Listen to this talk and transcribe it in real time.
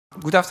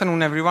Good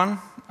afternoon, everyone.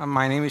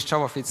 My name is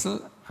Csaba Fitzl,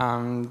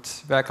 and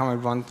welcome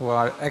everyone to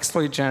our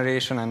exploit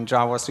generation and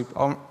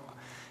JavaScript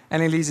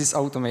analysis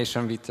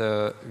automation with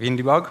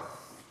WinDBG.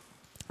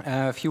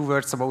 A few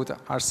words about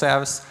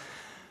ourselves.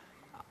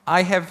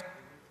 I have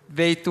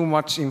way too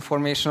much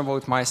information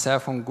about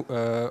myself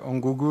on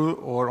Google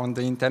or on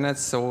the internet,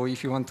 so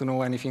if you want to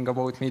know anything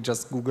about me,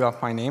 just Google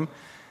up my name,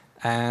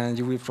 and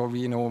you will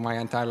probably know my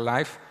entire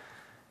life.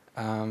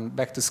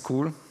 Back to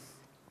school.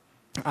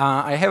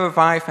 I have a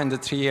wife and a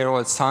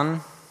 3-year-old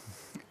son,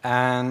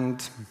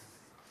 and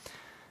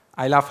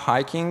I love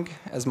hiking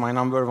as my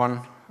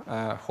 #1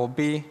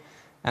 hobby,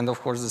 and of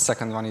course the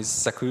second one is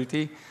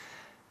security.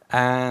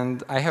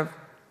 And I have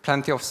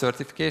plenty of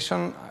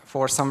certification.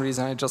 For some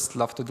reason, I just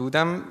love to do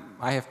them.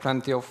 I have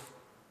plenty of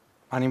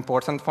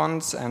unimportant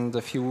ones and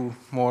a few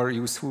more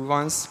useful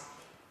ones,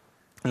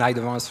 like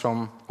the ones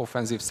from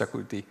offensive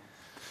security.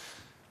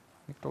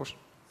 Miklós?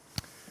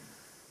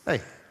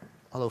 Hey,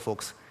 hello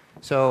folks.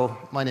 So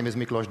my name is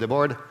Miklós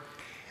Desbordes,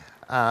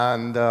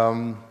 and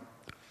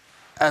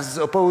as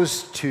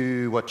opposed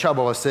to what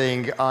Csaba was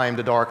saying, I'm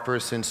the dark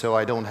person, so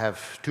I don't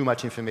have too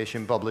much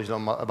information published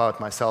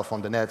about myself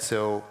on the net,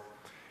 so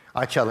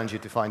I challenge you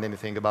to find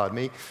anything about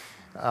me.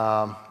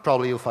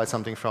 Probably you'll find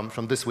something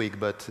from this week,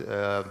 but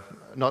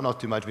not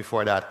too much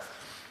before that.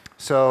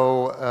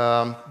 So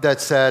that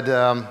said,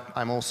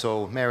 I'm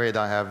also married.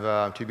 I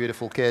have 2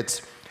 beautiful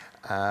kids,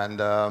 and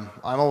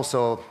I'm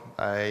also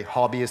a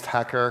hobbyist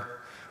hacker.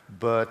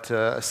 But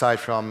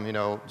aside from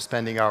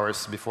spending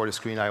hours before the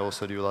screen, I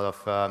also do a lot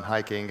of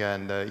hiking,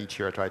 and each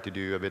year I try to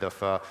do a bit of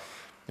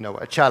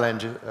a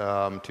challenge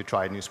to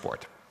try a new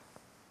sport.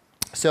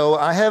 So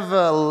I have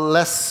a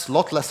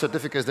lot less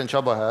certificates than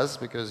Csaba has,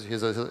 because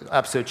he's an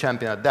absolute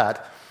champion at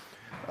that.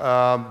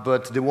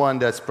 But the one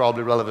that's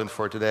probably relevant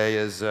for today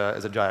is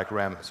a JAX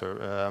RAM,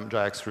 so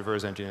JAX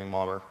reverse engineering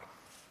malware.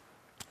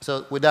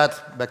 So with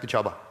that, back to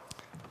Csaba.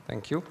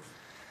 Thank you.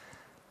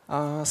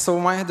 So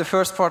the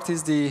first part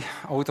is the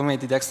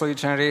automated exploit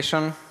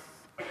generation.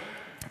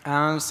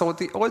 So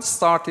it all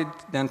started,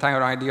 the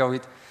entire idea of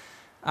it.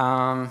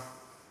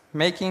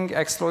 Making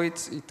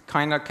exploits, it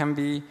kind of can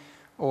be,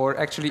 or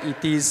actually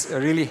it is a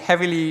really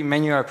heavily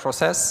manual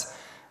process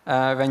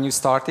when you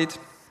start it.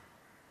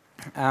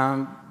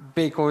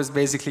 Because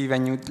basically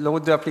when you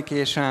load the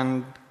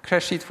application,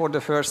 crash it for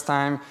the first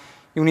time,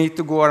 you need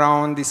to go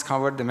around,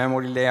 discover the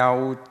memory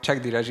layout,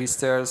 check the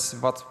registers,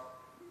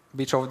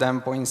 which of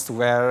them points to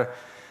where,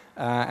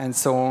 and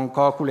so on,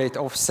 calculate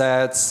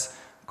offsets,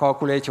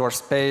 calculate your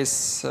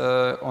space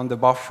on the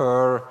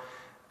buffer,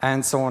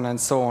 and so on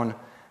and so on.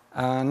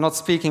 Not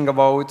speaking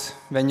about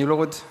when you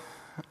load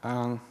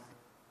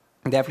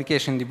the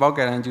application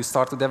debugger and you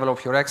start to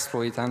develop your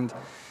exploit, and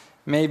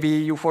maybe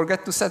you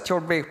forget to set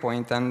your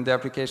breakpoint and the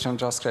application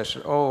just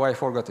crashes. Oh, I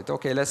forgot it.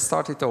 OK, let's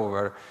start it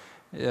over.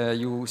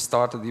 You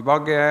start the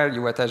debugger,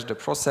 you attach the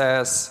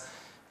process,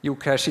 you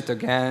crash it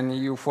again,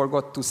 you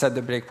forgot to set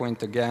the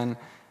breakpoint again,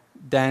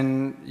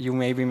 then you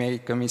maybe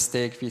make a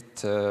mistake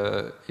with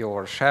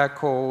your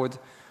shellcode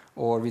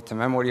or with a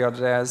memory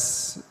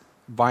address.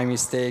 By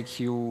mistake,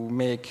 you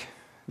make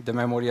the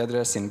memory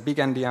address in big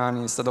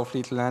endian instead of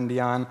little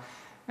endian,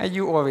 and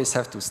you always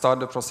have to start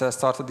the process,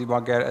 start the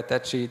debugger,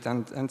 attach it,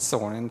 and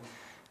so on. And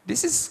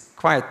this is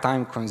quite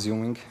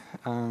time-consuming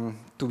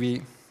to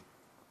be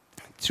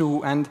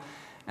true. And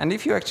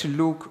if you actually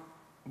look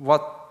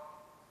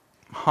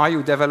how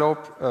you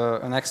develop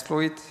an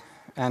exploit,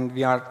 and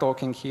we are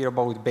talking here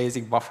about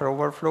basic buffer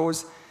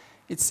overflows,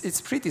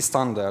 it's pretty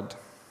standard.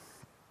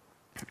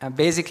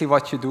 Basically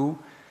what you do,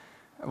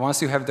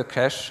 once you have the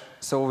cache,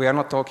 so we are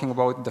not talking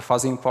about the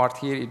fuzzing part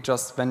here, it's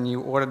just when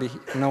you already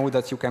know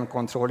that you can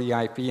control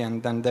EIP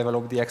and then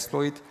develop the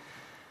exploit,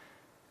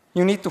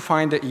 you need to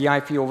find the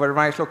EIP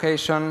overwrite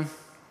location,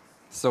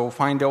 so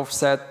find the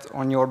offset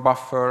on your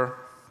buffer,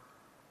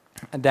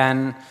 and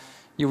then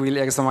you will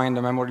examine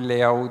the memory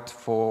layout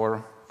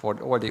for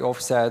all the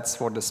offsets,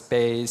 for the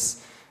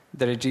space,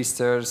 the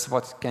registers,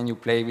 what can you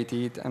play with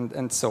it,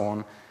 and so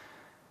on.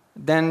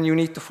 Then you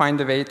need to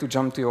find a way to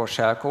jump to your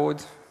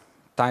shellcode,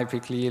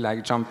 typically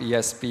like jump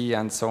ESP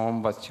and so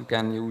on, but you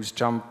can use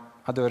jump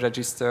other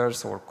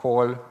registers or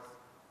call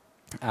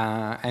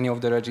any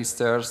of the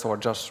registers, or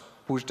just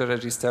push the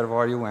register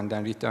value and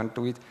then return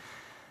to it.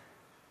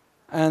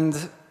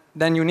 And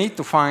then you need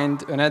to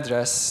find an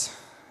address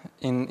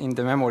in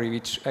the memory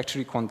which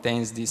actually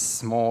contains this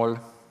small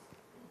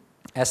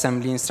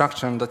assembly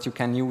instruction that you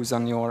can use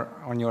on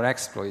your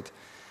exploit.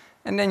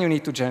 And then you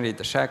need to generate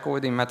the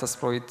shellcode in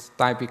Metasploit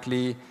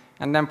typically,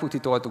 and then put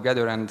it all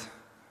together, and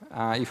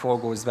if all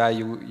goes well,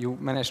 you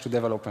manage to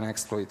develop an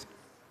exploit.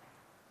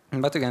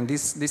 But again,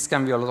 this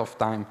can be a lot of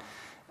time,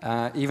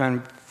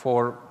 even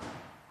for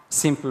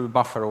simple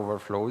buffer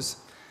overflows.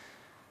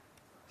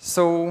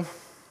 So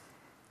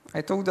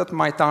I thought that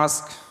my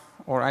task,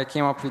 or I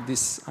came up with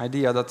this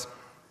idea that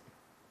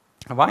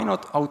why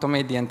not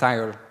automate the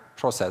entire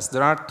process?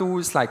 There are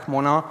tools like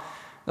Mona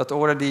that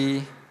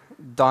already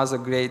does a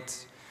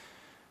great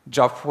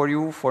job for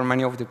you for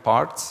many of the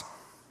parts.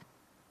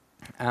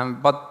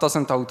 but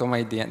doesn't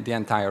automate the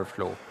entire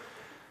flow.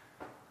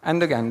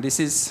 And again, this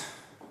is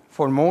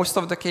for most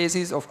of the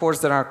cases. Of course,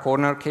 there are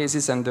corner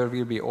cases, and there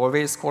will be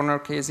always corner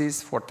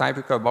cases. For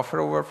typical buffer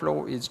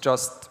overflow, it's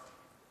just,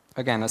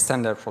 again, a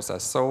standard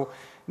process. So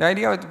the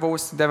idea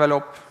was to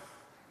develop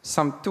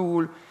some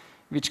tool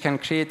which can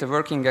create a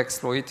working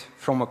exploit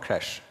from a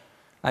crash,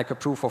 like a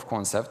proof of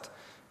concept,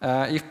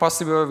 if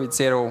possible with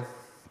zero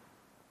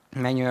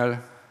manual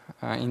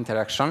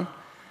interaction.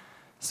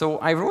 So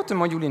I wrote a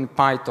module in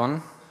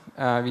Python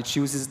which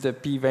uses the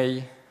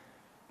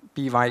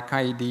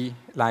PYKD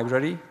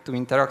library to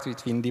interact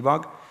with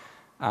WinDBG.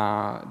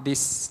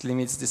 This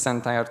limits this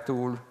entire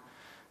tool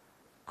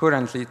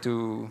currently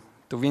to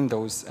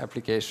Windows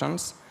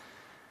applications.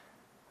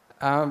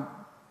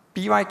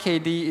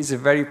 PYKD is a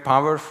very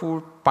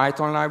powerful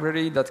Python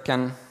library that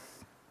can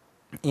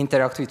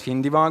interact with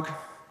WinDBG.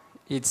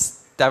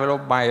 It's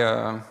developed by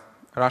a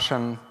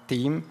Russian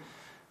team.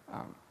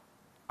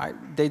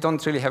 They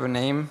don't really have a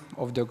name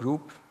of the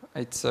group.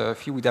 It's a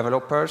few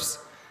developers.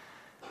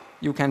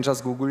 You can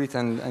just Google it,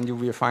 and you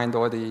will find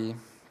all the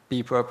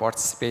people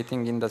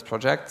participating in that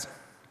project.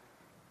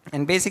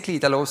 And basically,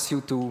 it allows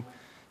you to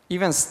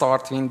even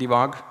start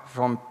WinDBG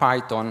from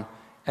Python,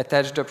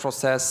 attach the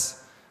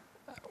process,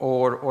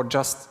 or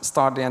just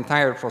start the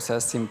entire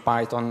process in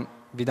Python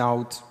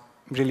without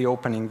really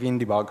opening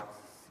WinDBG.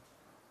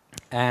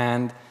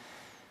 And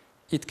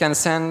it can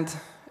send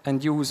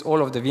and use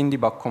all of the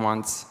WinDBG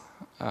commands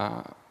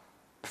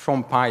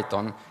from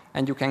Python,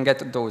 and you can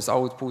get those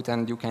output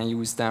and you can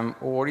use them.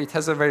 Or it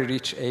has a very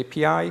rich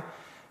API,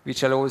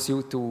 which allows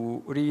you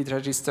to read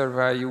register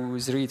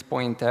values, read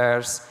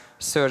pointers,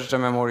 search the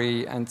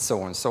memory, and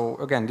so on. So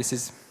again, this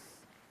is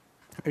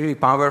really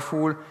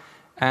powerful,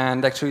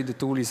 and actually the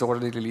tool is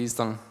already released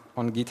on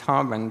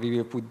GitHub, and we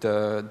will put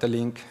the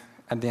link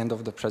at the end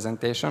of the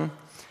presentation.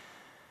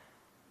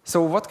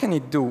 So what can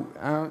it do?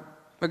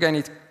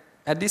 Again,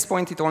 at this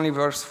point, it only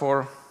works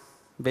for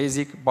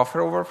basic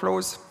buffer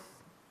overflows.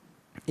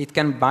 It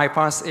can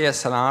bypass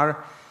ASLR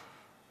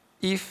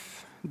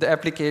if the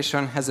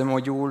application has a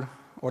module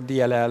or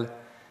DLL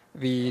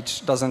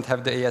which doesn't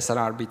have the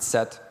ASLR bit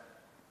set.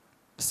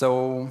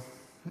 So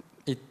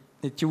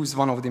it uses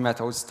one of the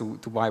methods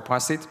to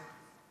bypass it.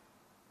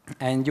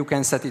 And you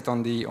can set it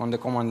on the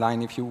command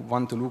line if you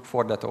want to look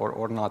for that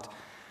or not.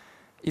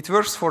 It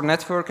works for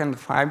network and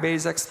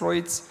file-based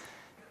exploits.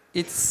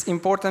 It's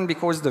important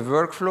because the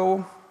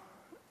workflow,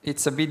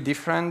 it's a bit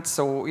different.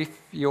 So if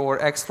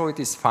your exploit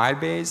is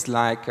file-based,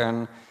 like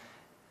an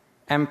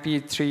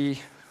MP3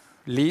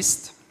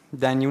 list,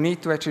 then you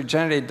need to actually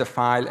generate the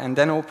file and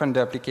then open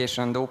the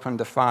application and open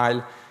the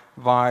file,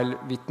 while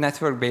with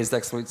network-based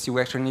exploits, you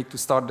actually need to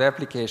start the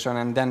application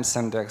and then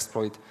send the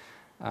exploit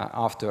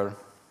after.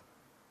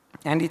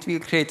 And it will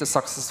create a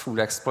successful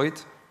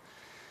exploit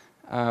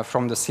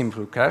from the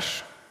simple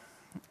crash,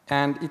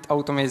 and it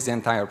automates the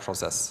entire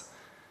process.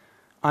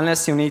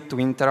 Unless you need to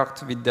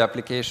interact with the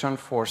application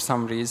for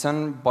some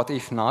reason, but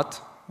if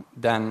not,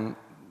 then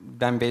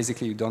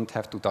basically you don't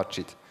have to touch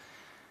it.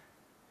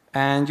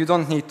 And you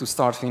don't need to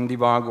start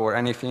WinDBG or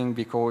anything,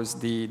 because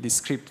the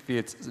script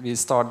will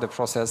start the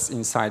process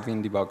inside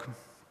WinDBG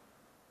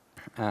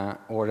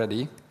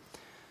already.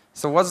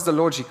 So what's the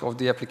logic of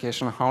the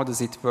application? How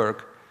does it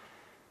work?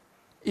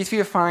 It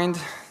will find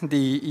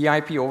the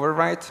EIP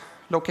overwrite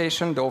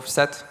location, the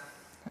offset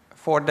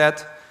for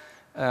that.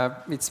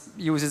 It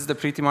uses the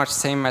pretty much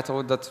same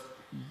method that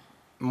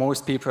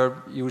most people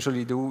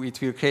usually do. It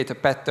will create a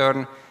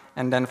pattern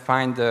and then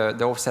find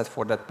the offset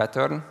for that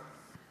pattern.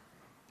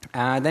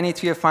 Then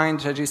it will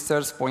find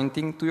registers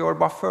pointing to your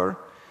buffer.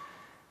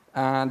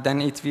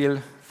 Then it will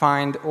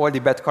find all the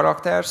bad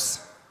characters.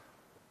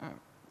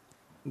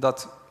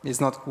 That is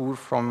not cool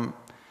from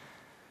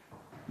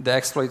the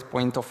exploit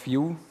point of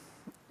view.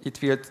 It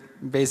will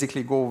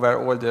basically go over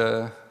all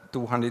the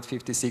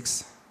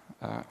 256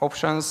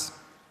 options.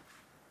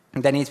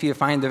 And then it will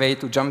find a way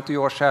to jump to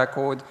your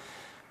shellcode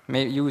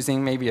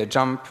using maybe a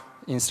jump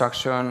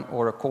instruction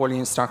or a call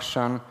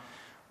instruction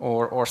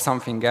or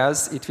something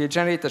else. It will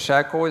generate the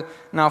shellcode.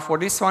 Now for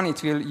this one,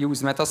 it will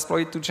use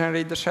Metasploit to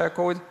generate the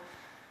shellcode.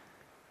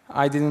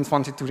 I didn't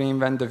want it to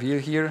reinvent the wheel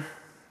here.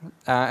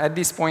 At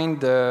this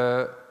point,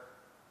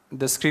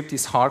 the script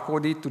is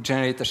hard-coded to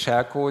generate a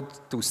shellcode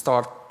to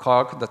start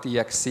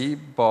calc.exe,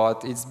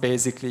 but it's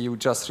basically you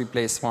just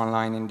replace one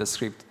line in the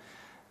script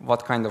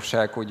what kind of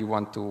shellcode you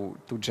want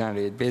to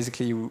generate.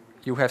 Basically,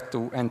 you have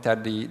to enter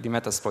the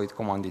Metasploit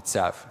command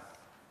itself.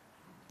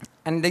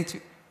 And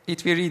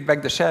it will read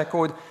back the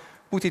shellcode,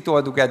 put it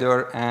all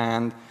together,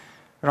 and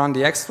run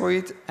the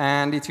exploit.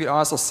 And it will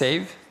also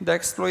save the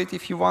exploit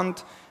if you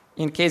want.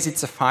 In case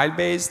it's a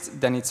file-based,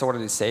 then it's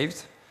already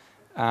saved.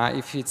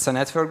 If it's a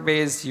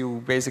network-based,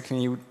 you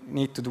basically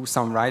need to do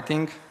some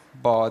writing,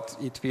 but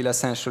it will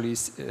essentially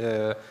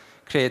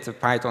create a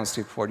Python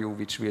script for you,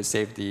 which will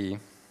save the,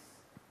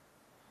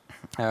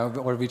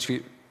 or which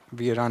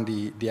will run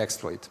the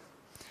exploit.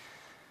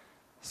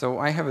 So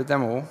I have a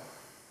demo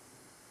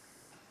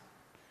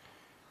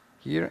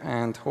here,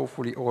 and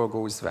hopefully all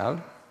goes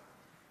well.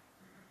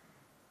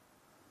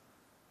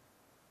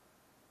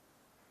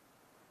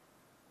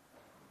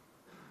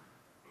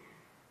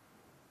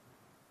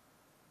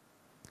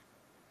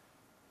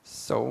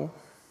 So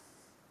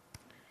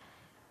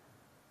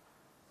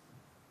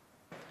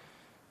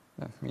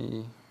let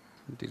me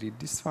delete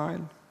this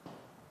file.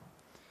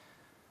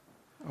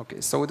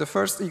 Okay, so the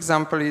first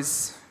example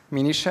is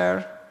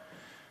minishare.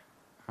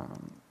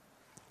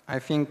 I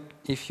think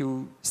if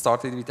you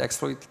started with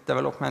exploit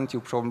development,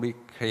 you probably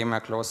came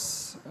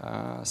across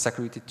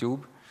security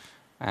tube,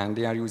 and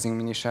they are using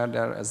minishare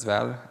there as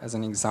well as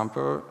an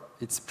example.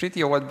 It's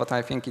pretty old, but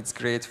I think it's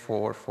great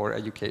for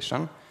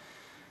education.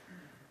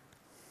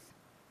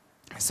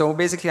 So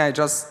basically, I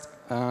just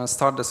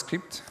start the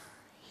script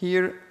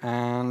here,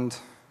 and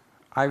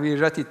I will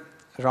let it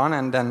run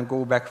and then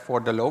go back for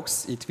the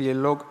logs. It will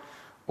log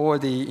all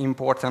the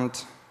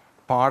important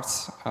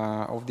parts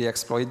of the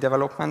exploit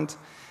development.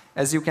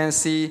 As you can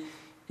see,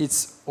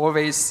 it's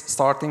always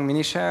starting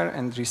minishare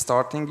and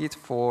restarting it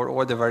for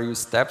all the various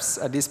steps.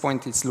 At this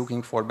point, it's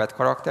looking for bad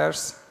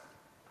characters.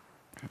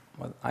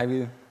 Well, I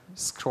will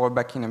scroll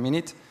back in a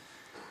minute.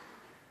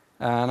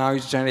 Now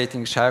it's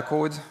generating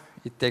shellcode.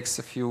 It takes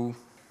a few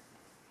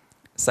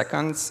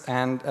seconds,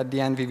 and at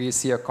the end, we will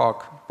see a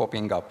calc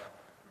popping up.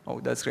 Oh,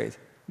 that's great.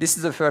 This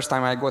is the first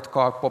time I got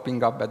calc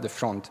popping up at the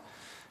front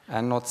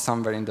and not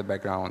somewhere in the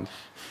background.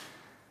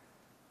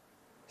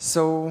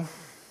 So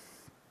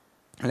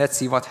let's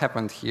see what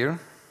happened here.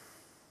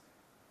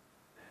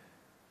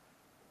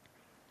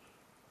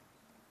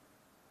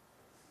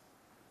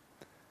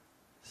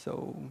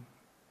 So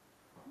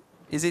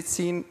is it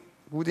seen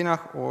good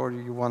enough, or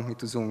you want me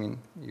to zoom in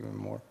even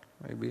more,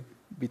 maybe a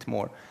bit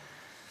more?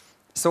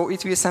 So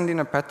it will send in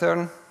a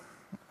pattern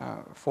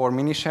for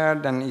minishare,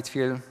 then it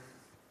will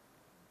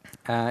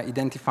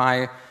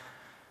identify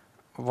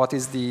what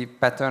is the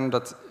pattern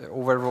that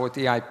overwrote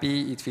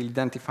AIP. It will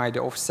identify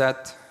the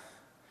offset.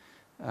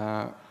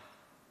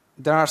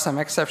 There are some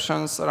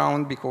exceptions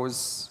around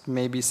because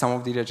maybe some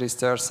of the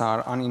registers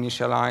are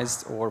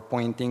uninitialized or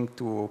pointing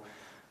to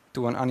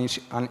an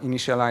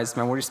uninitialized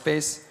memory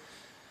space.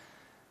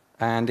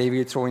 And they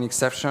will throw an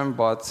exception,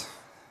 but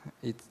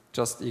it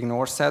just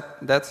ignores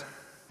that.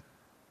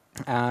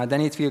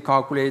 Then it will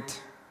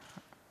calculate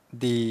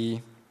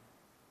the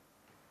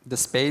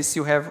space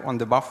you have on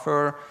the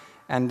buffer,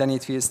 and then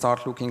it will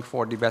start looking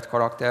for the bad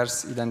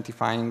characters,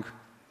 identifying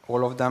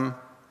all of them.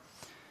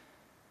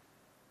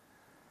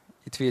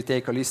 It will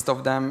take a list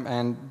of them,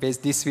 and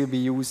this will be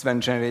used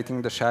when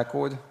generating the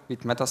shellcode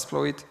with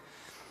Metasploit.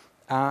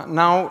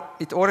 Now,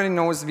 it already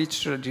knows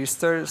which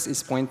registers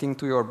is pointing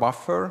to your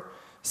buffer,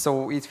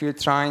 so it will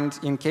try, and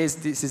in case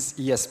this is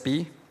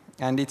ESP,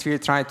 and it will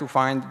try to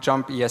find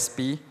jump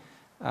ESP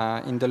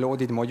in the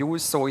loaded modules,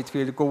 so it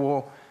will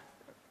go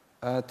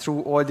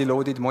through all the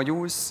loaded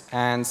modules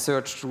and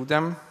search through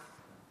them,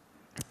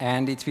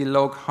 and it will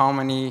log how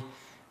many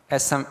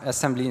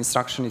assembly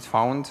instructions it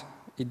found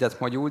in that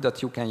module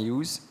that you can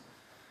use.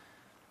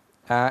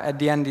 At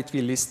the end, it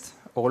will list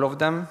all of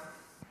them,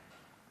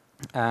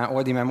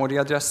 all the memory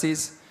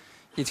addresses.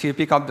 It will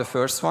pick up the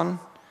first one,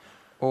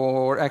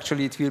 or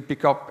actually it will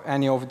pick up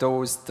any of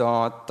those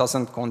that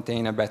doesn't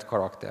contain a bad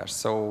character.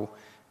 So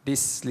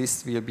this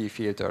list will be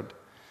filtered.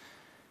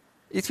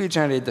 It will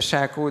generate the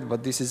shellcode,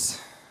 but this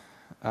is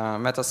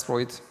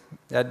Metasploit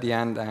at the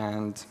end,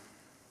 and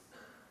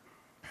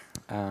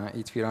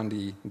it will run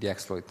the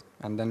exploit.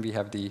 And then we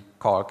have the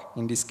calc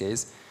in this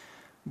case.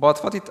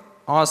 But what it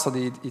also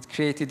did, it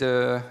created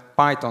a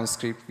Python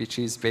script, which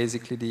is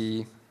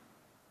basically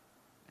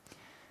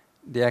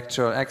the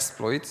actual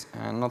exploit,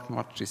 and not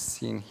much is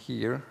seen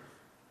here.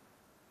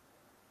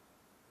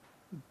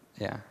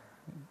 Yeah,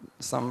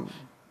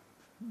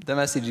 the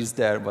message is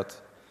there, but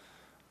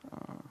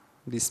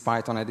this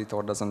Python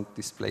editor doesn't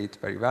display it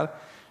very well.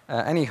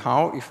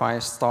 Anyhow, if I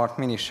start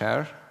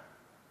minishare,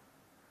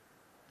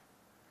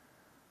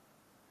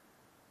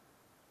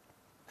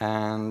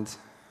 and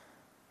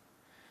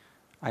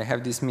I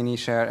have this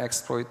minishare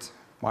exploit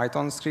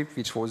Python script,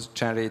 which was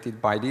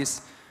generated by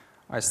this.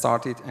 I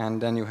start it,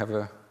 and then you have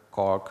a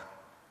calc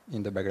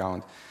in the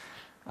background.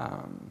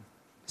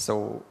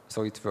 So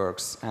it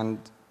works. And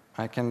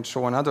I can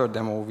show another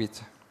demo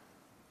with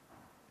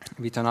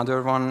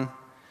another one,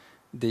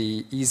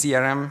 the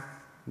EasyRM.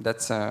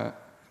 That's an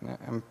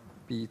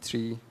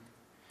MP3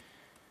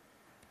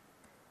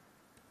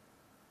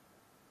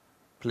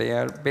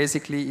 player.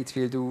 Basically, it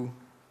will do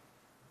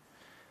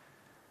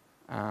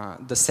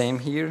the same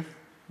here.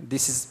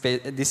 This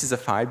is a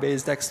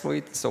file-based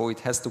exploit, so it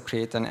has to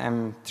create an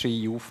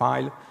M3U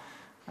file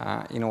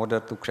in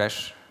order to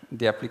crash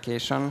the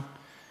application.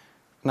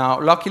 Now,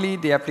 luckily,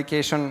 the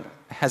application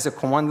has a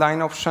command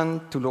line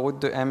option to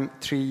load the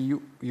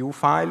M3U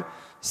file,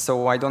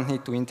 so I don't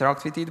need to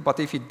interact with it. But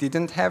if it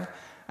didn't have,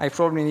 I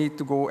probably need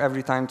to go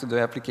every time to the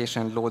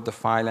application, load the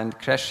file, and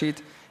crash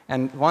it.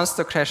 And once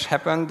the crash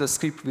happened, the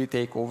script will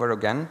take over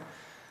again.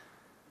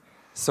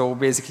 So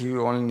basically,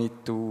 you only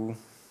need to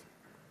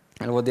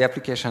load the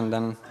application,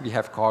 then we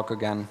have calc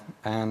again.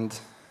 And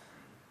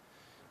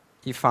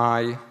if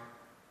I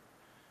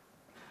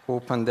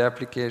open the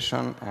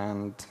application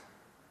and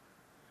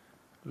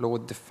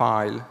load the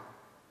file,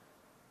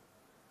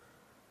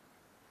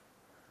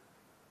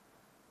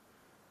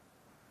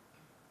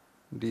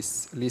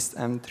 this list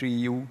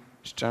M3U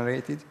is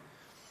generated.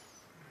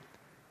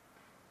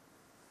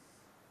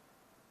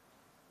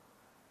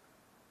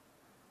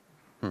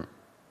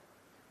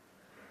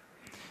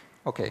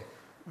 Okay,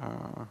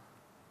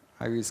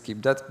 I will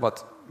skip that,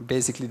 but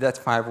basically that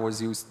file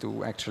was used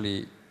to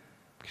actually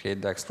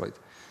create the exploit.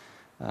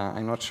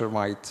 I'm not sure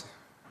why it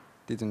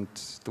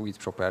didn't do it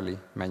properly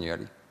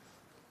manually.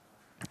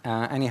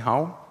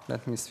 Anyhow,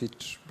 let me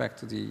switch back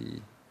to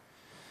the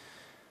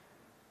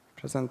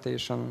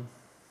presentation.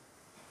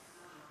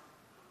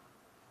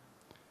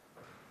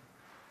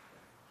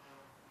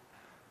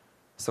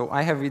 So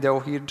I have video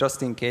here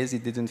just in case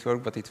it didn't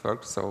work, but it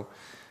worked, so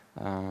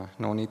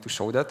no need to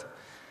show that.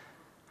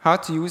 How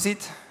to use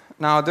it?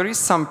 Now, there is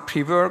some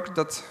pre-work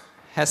that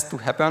has to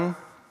happen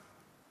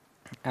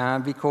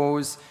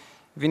because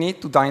we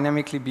need to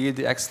dynamically build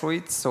the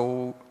exploit.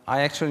 So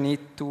I actually need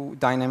to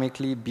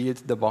dynamically build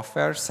the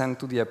buffer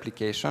sent to the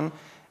application.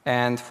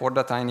 And for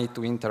that, I need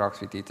to interact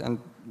with it. And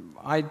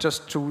I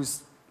just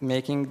choose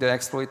making the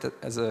exploit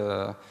as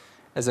a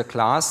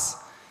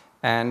class.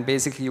 And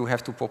basically, you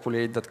have to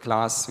populate that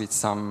class with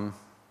some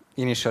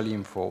initial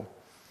info.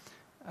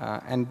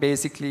 And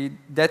basically,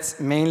 that's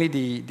mainly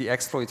the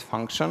exploit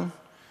function.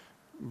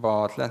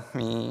 But let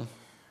me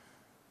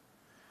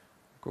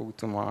go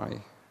to my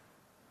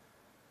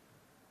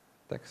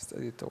text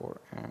editor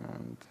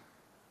and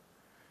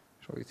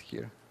show it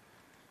here.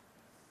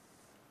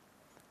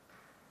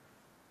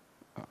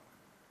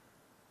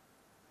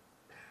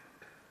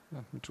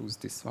 Let me choose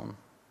this one.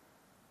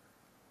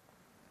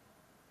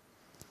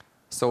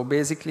 So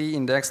basically,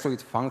 in the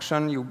exploit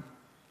function, you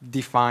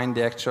define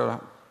the actual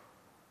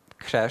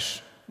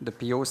crash, the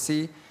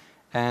POC,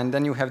 and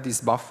then you have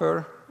this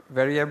buffer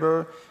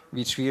variable,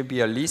 which will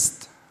be a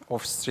list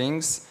of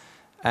strings,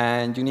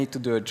 and you need to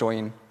do a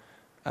join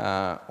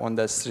on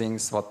the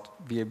strings what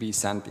will be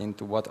sent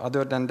into what.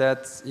 Other than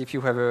that, if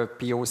you have a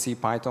POC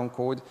Python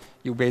code,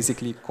 you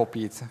basically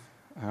copy it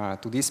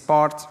to this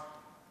part.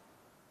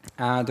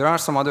 There are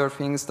some other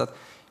things that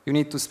you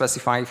need to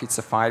specify if it's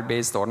a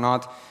file-based or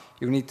not.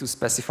 You need to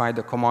specify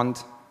the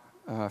command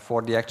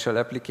for the actual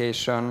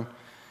application.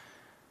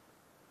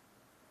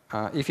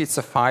 If it's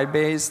a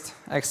file-based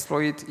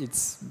exploit,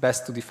 it's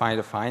best to define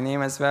the file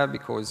name as well,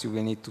 because you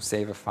will need to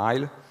save a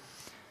file.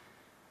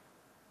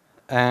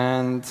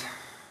 And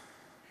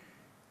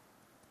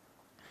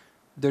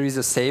there is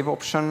a save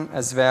option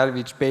as well,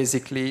 which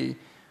basically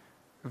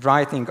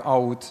writing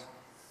out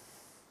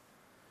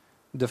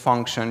the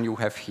function you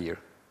have here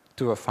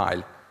to a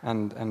file,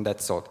 and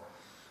that's all.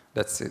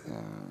 That's it.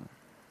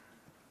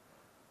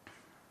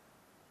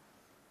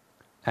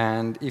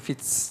 And if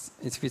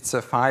it's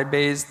a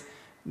file-based,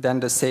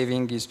 then the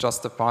saving is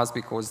just a pass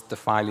because the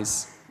file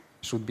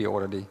should be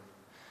already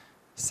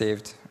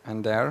saved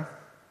and there.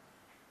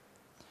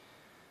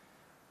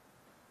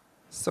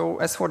 So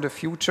as for the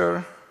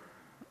future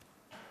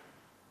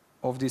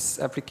of this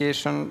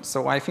application,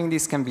 so I think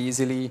this can be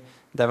easily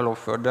developed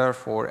further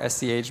for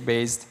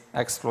SEH-based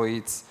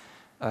exploits,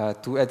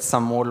 to add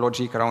some more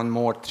logic around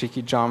more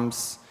tricky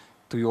jumps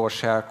to your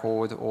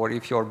shellcode, or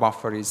if your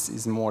buffer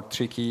is more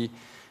tricky,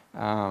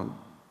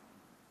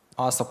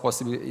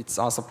 it's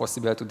also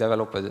possible to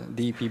develop a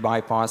DP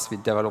bypass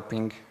with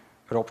developing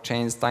rope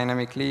chains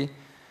dynamically.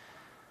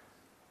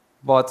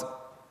 But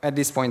at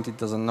this point, it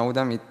doesn't know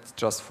them. It's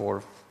just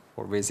for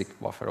basic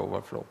buffer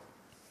overflow.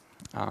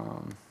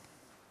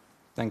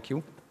 Thank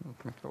you.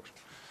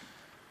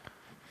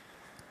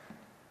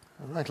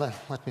 All right,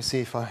 let me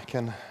see if I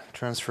can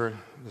transfer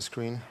the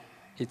screen.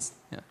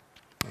 Yeah.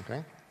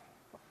 OK.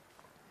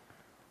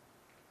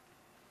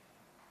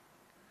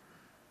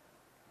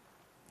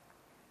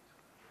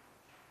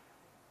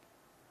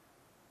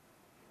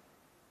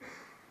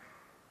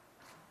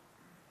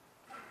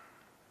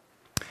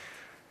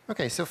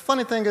 OK, so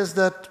funny thing is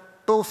that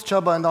both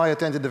Csaba and I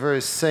attended the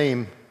very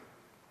same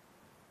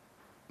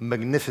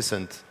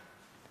magnificent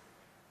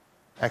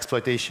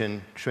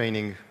exploitation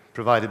training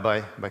provided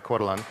by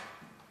Corlan.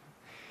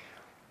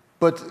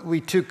 But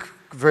we took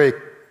very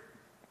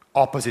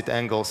opposite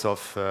angles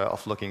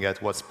of looking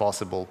at what's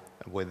possible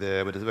with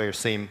the very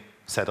same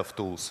set of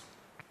tools.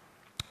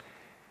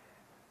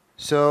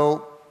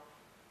 So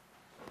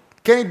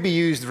can we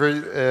use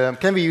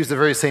the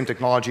very same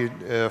technology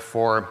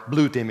for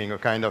blue teaming, or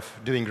kind of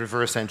doing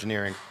reverse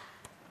engineering?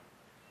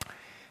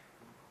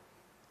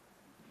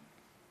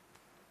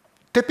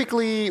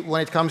 Typically,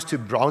 when it comes to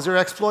browser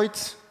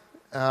exploits,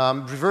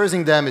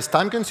 reversing them is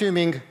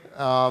time-consuming.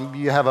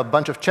 You have a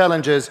bunch of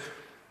challenges.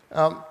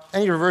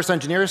 Any reverse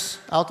engineers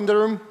out in the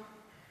room?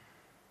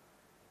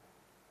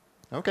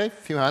 OK, a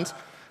few hands.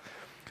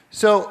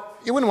 So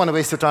you wouldn't want to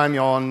waste your time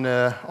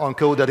on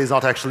code that is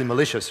not actually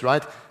malicious,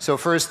 right? So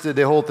first,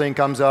 the whole thing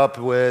comes up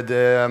with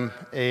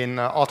an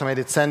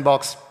automated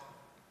sandbox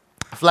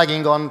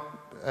flagging on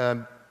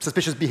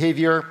suspicious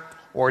behavior,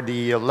 or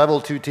the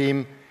level 2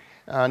 team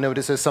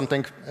notices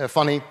something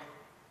funny,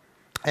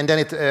 and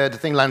then the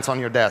thing lands on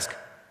your desk.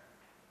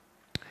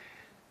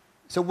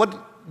 So what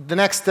the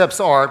next steps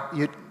are,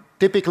 you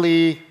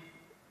typically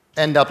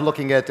end up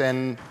looking at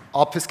an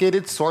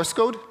obfuscated source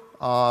code,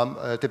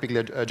 typically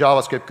a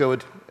JavaScript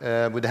code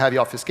with a heavy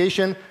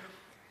obfuscation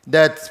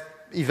that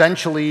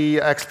eventually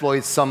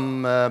exploits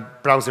some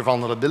browser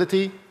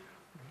vulnerability.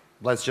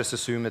 Let's just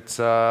assume it's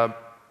a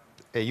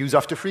use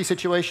after free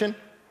situation.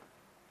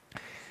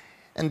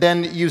 And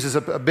then uses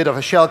a bit of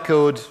a shell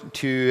code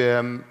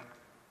to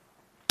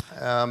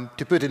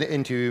put it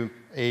into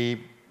a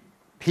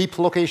heap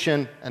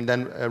location and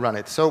then run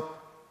it. So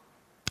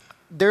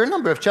there are a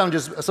number of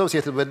challenges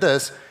associated with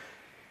this.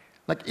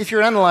 Like if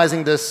you're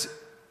analyzing this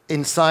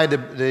inside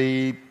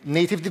the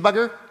native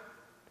debugger,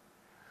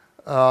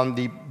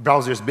 the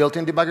browser's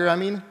built-in debugger, I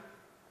mean,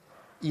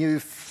 you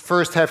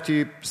first have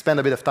to spend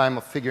a bit of time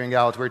of figuring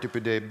out where to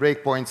put the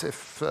breakpoints,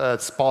 if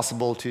it's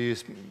possible to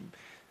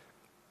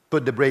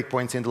put the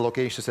breakpoints in the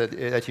locations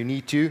that you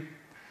need to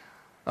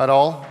at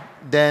all.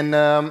 Then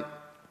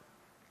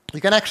you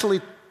can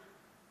actually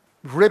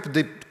rip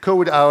the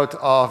code out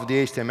of the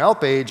HTML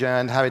page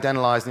and have it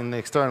analyzed in the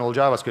external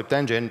JavaScript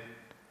engine.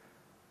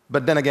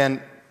 But then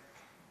again,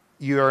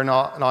 you are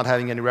not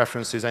having any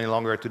references any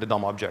longer to the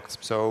DOM objects.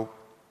 So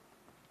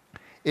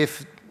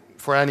if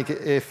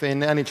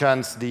in any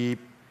chance the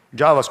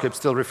JavaScript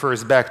still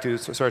refers back to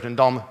certain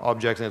DOM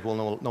objects, it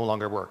will no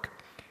longer work.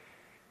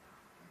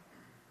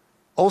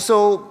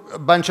 Also, a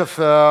bunch of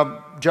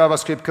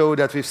JavaScript code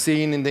that we've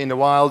seen in the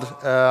wild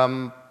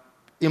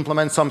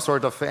implement some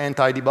sort of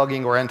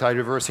anti-debugging or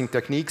anti-reversing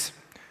techniques.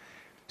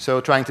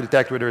 So trying to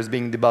detect whether it's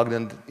being debugged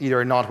and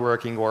either not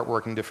working or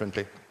working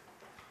differently.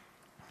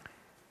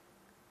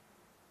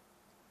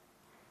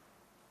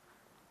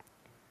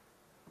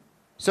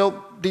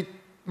 So the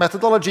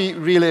methodology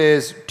really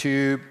is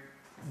to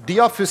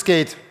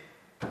deobfuscate,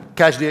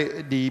 catch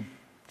the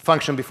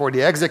function before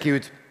they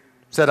execute,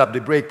 set up the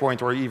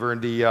breakpoint or even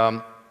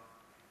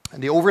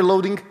the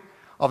overloading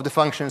of the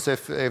functions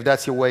if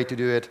that's your way to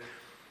do it,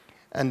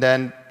 and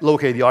then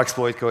locate the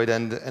exploit code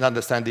and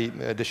understand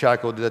the shell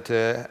code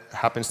that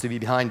happens to be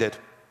behind it.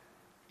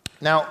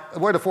 Now, a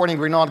word of warning,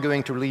 we're not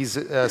going to release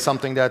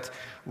something that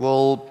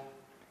will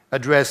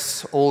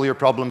address all your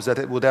problems that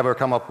it would ever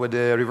come up with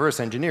reverse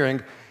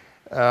engineering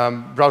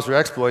browser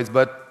exploits,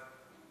 but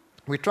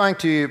we're trying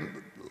to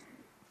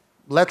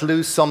let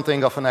loose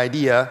something of an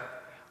idea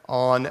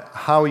on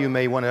how you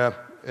may want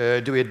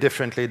to do it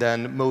differently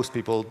than most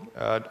people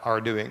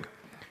are doing.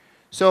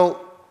 So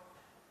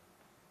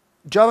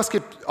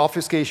JavaScript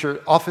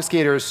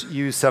obfuscators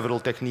use several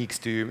techniques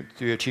to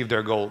achieve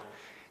their goal.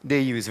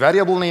 They use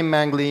variable name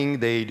mangling,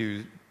 they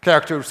do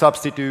character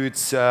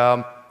substitutes,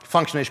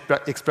 function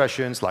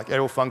expressions like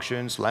arrow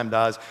functions,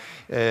 lambdas,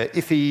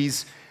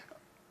 ifs.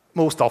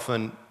 Most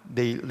often,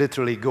 they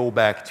literally go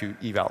back to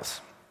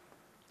evals.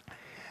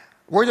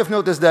 Word of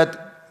note is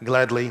that,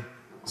 gladly,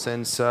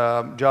 since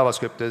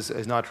JavaScript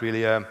is not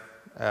really a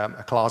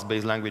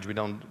class-based language, we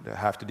don't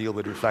have to deal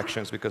with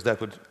reflections because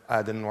that would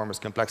add enormous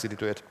complexity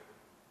to it.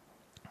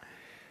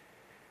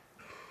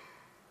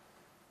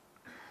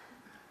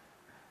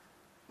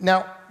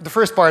 Now, the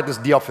first part is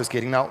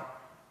deobfuscating. Now,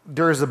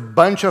 there's a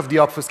bunch of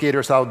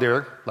deobfuscators out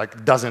there,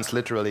 like dozens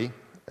literally,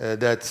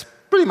 that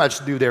pretty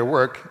much do their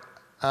work.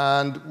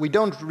 And we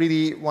don't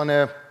really want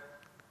to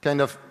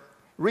kind of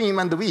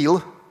reinvent the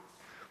wheel,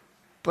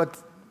 but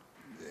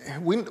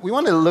we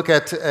want to look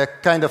at a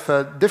kind of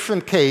a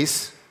different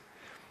case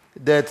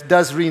that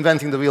does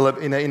reinventing the wheel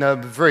in a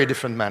very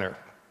different manner.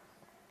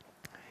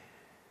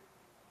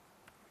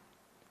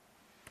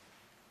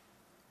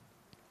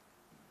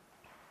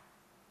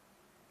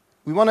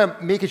 We want to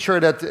make it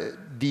sure that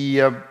the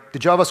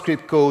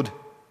JavaScript code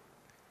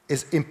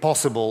is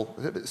impossible.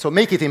 So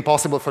make it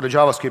impossible for the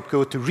JavaScript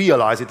code to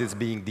realize it is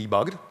being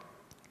debugged.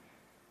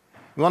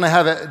 We want to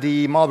have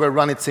the malware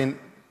run its in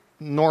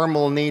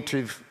normal,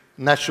 native,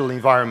 natural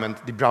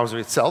environment, the browser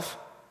itself.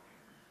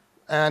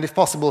 And if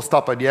possible,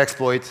 stop at the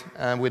exploit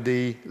with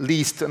the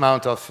least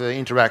amount of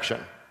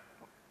interaction.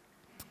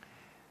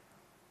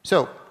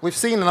 So we've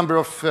seen a number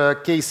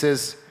of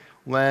cases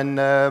when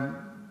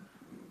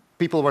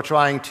people were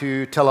trying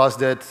to tell us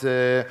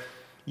that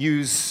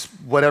use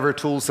whatever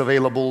tools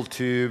available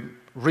to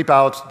rip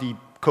out the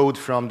code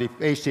from the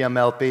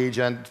HTML page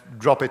and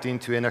drop it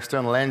into an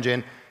external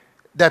engine.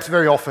 That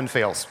very often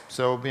fails.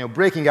 So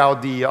breaking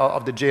out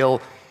of the jail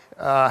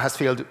has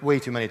failed way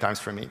too many times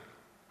for me.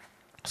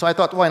 So I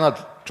thought, why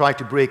not try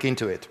to break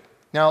into it?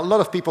 Now, a lot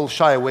of people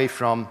shy away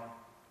from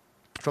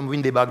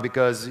WinDBG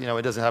because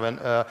it doesn't have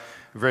a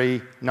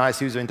very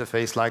nice user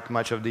interface like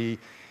much of the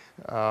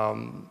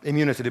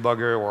immunity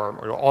debugger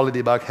or all the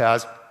debug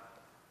has.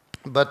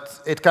 But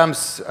it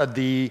comes at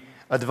the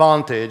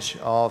advantage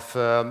of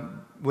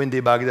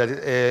WinDBG that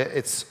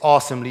it's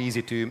awesomely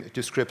easy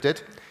to script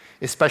it,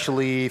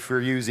 especially if you're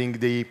using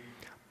the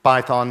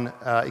Python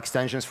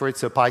extensions for it,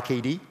 so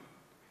PyKD.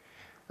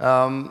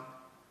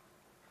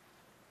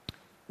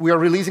 We are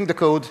releasing the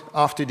code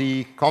after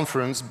the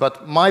conference,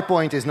 but my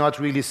point is not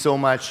really so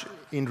much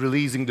in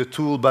releasing the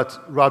tool, but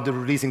rather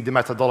releasing the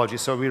methodology.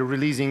 So we're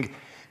releasing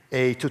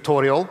a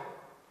tutorial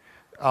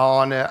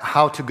on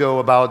how to go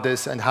about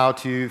this and how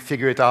to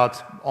figure it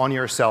out on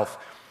yourself.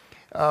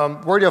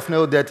 Worthy of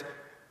note that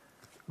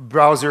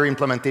browser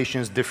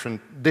implementations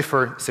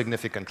differ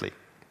significantly.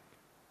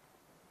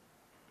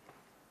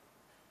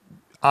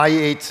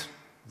 IE8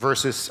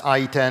 versus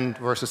IE10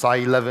 versus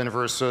IE11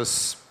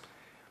 versus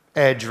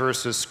Edge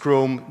versus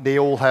Chrome, they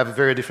all have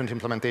very different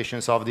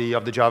implementations of the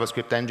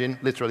JavaScript engine,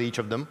 literally each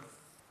of them.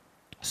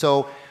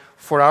 So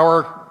for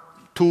our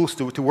tools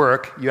to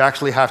work, you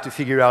actually have to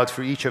figure out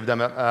for each of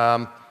them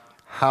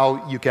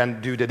how you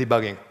can do the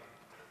debugging.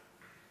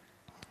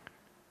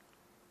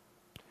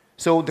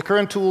 So the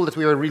current tool that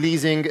we are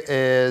releasing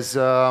is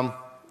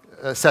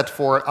set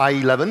for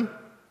IE11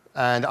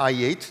 and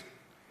IE8.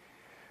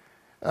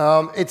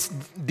 It's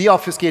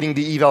deobfuscating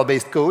the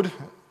eval-based code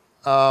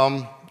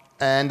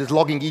and is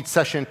logging each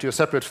session to a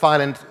separate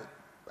file. And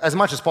as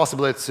much as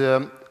possible, it's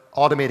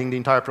automating the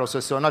entire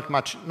process. So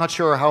not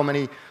sure how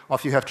many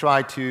of you have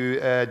tried to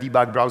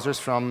debug browsers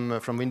from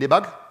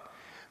WinDBG.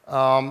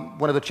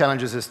 One of the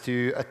challenges is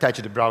to attach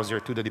the browser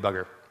to the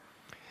debugger.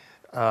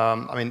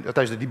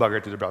 Attach the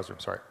debugger to the browser,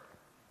 sorry.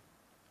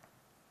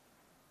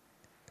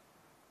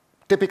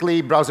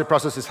 Typically, browser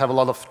processes have a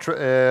lot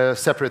of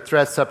separate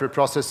threads, separate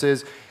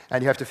processes,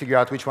 and you have to figure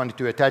out which one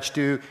to attach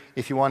to.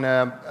 If you want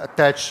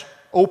to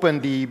open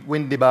the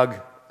WinDBG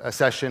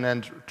session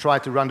and try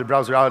to run the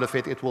browser out of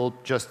it, it will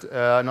just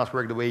not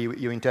work the way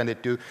you intend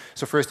it to.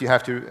 So first you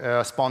have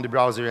to spawn the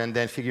browser and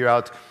then figure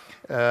out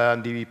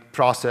the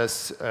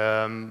process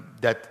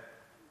that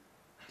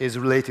is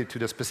related to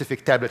the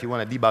specific tab that you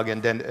want to debug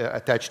and then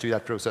attach to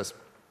that process.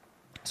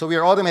 So we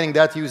are automating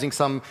that using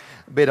some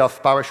bit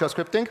of PowerShell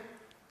scripting.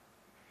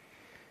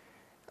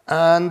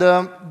 And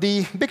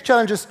the big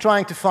challenge is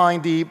trying to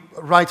find the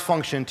right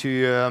function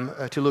to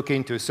look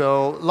into.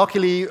 So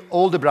luckily,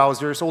 all the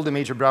browsers, all the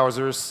major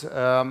browsers,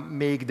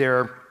 make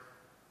their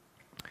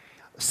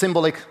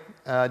symbolic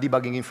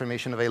debugging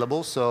information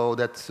available. So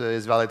that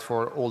is valid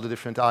for all the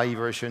different IE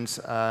versions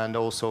and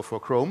also for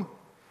Chrome.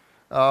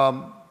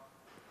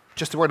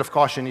 Just a word of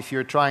caution, if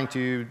you're trying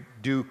to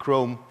do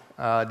Chrome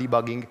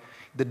debugging,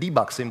 the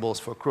debug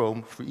symbols for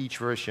Chrome for each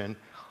version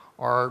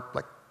are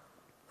like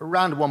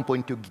around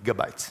 1.2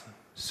 gigabytes.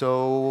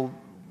 So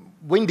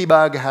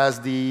WinDBG has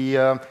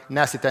the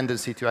nasty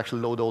tendency to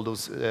actually load all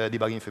those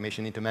debug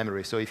information into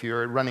memory. So if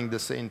you're running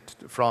this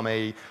from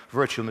a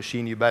virtual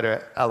machine, you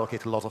better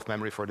allocate a lot of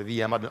memory for the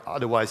VM.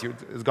 Otherwise,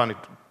 it's going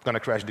to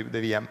crash the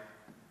VM.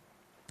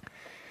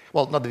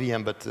 Well, not the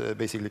VM, but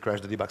basically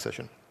crash the debug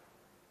session.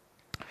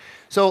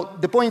 So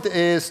the point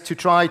is to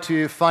try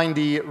to find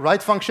the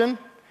right function.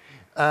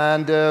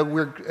 And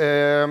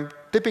we're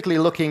typically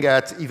looking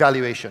at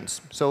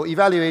evaluations. So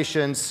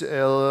evaluations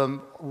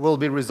will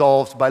be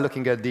resolved by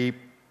looking at the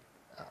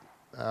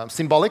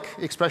symbolic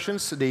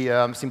expressions,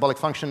 the symbolic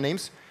function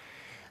names.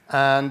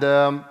 And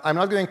I'm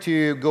not going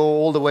to go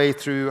all the way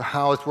through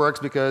how it works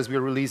because we're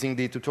releasing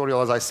the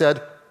tutorial, as I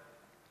said.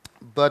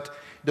 But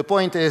the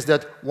point is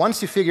that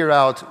once you figure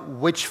out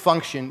which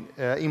function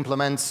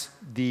implements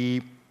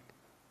the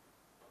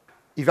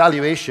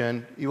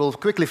evaluation, you will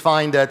quickly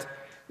find that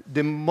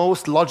the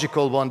most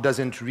logical one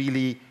doesn't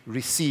really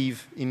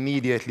receive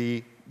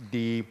immediately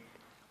the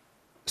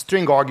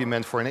string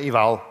argument for an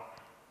eval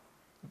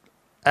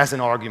as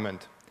an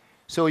argument.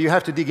 So you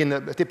have to dig in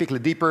typically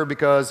deeper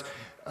because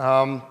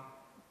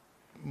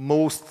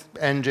most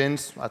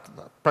engines,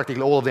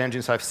 practically all of the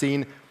engines I've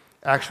seen,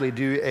 actually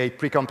do a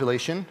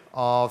pre-compilation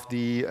of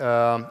the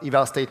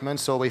eval statement.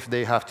 So if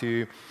they have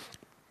to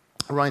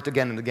run it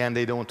again and again,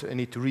 they don't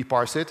need to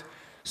reparse it.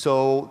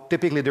 So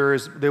typically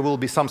there will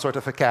be some sort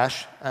of a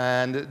cache,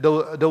 and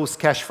those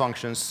cache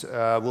functions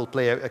will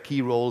play a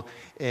key role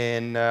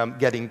in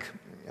getting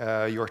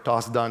your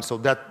task done. So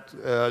that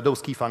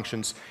those key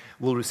functions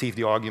will receive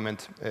the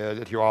argument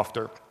that you're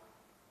after.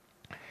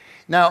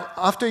 Now,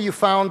 after you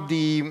found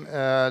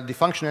the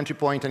function entry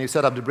point and you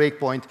set up the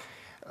breakpoint,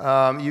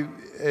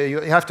 you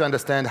have to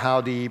understand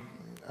how the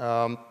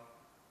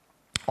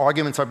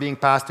arguments are being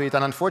passed to it.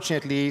 And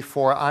unfortunately,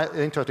 for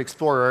Internet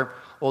Explorer,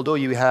 although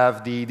you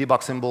have the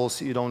debug symbols,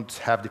 you don't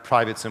have the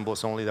private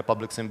symbols, only the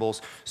public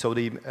symbols. So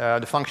the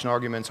function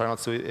arguments are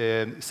not so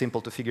simple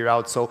to figure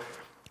out. So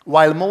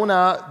while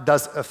Mona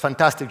does a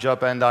fantastic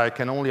job, and I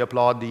can only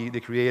applaud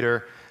the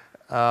creator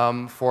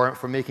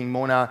for making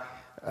Mona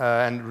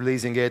and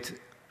releasing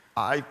it,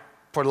 I,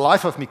 for the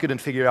life of me,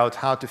 couldn't figure out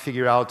how to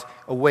figure out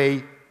a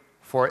way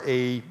for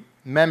a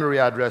memory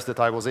address that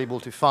I was able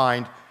to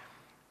find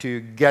to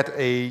get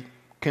a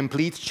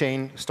complete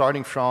chain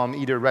starting from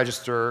either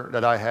register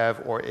that I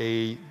have or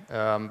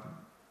an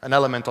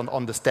element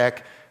on the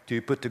stack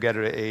to put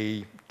together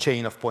a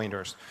chain of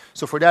pointers.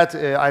 So for that,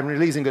 I'm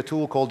releasing a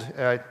tool called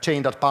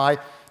chain.py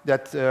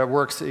that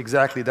works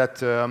exactly that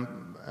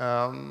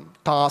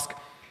task,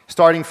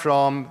 starting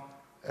from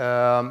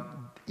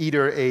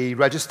either a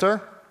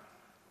register,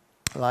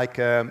 like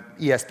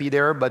ESP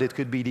there, but it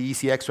could be the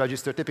ECX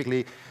register.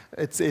 Typically,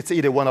 it's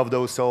either one of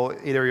those. So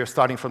either you're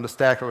starting from the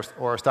stack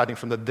or starting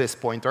from the this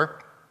pointer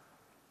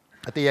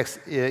that the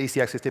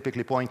ECX is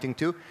typically pointing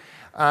to.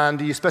 And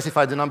you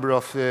specify the number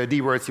of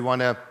D words you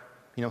want to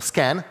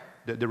scan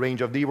the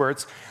range of D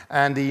words,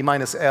 and the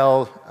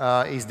 -L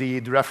is the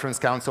reference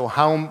count, so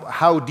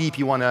how deep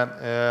you want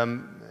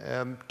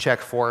to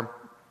check for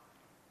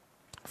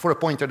a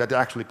pointer that is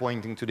actually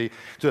pointing to the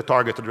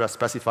target address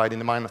specified in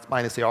the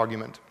 -A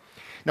argument.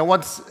 Now,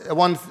 once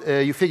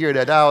you figure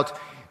that out,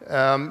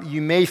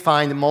 you may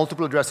find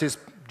multiple addresses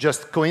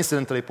just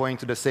coincidentally point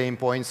to the same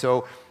point,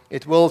 so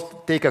it will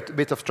take a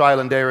bit of trial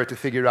and error to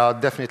figure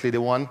out definitely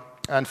the one.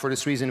 And for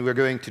this reason, we're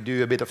going to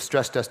do a bit of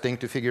stress testing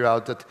to figure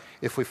out that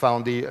if we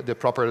found the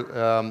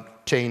proper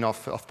chain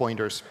of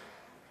pointers.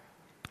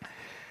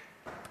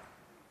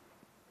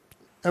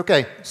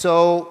 OK,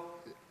 so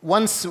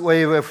once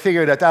we've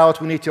figured that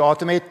out, we need to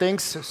automate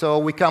things. So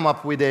we come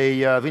up with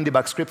a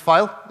WinDBG script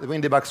file. The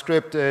WinDBG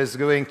script is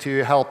going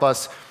to help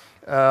us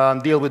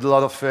deal with a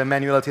lot of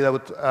manuality that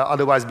would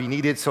otherwise be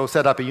needed. So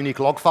set up a unique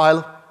log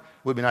file.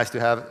 Would be nice to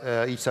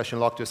have each session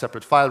logged to a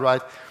separate file,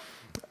 right?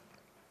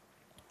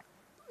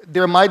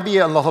 There might be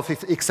a lot of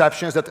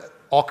exceptions that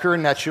occur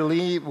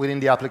naturally within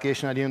the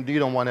application, and you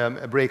don't want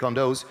to break on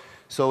those.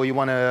 So you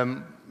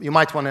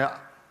might want to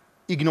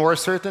ignore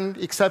certain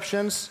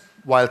exceptions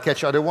while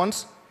catch other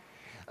ones.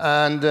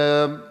 And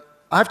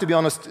I have to be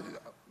honest,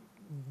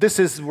 this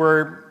is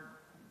where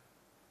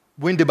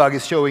WinDBG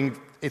is showing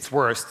its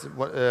worst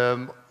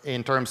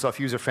in terms of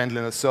user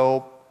friendliness.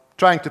 So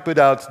trying to put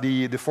out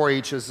the for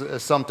each is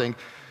something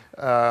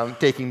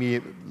taking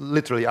me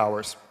literally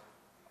hours.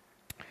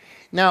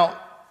 Now,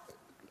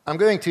 I'm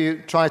going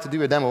to try to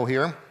do a demo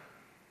here.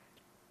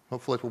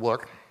 Hopefully it will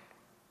work.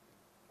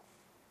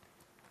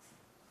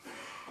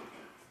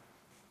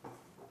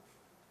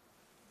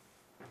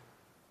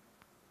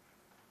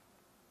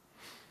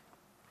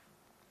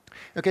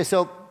 OK,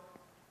 so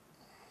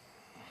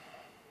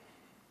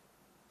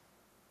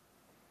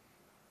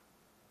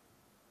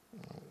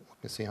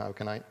let me see, how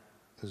can I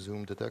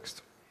zoom the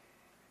text?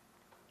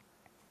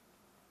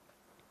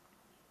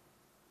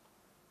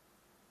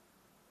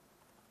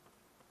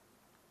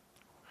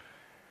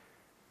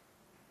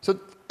 So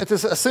it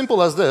is as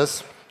simple as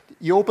this.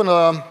 You open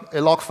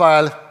a log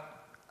file.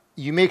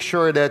 You make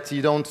sure that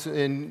you don't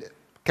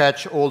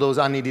catch all those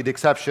unneeded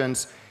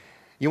exceptions.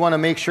 You want to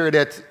make sure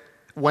that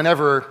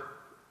whenever,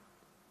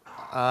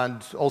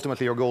 and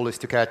ultimately your goal is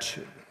to catch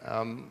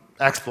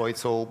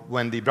exploits, so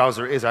when the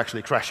browser is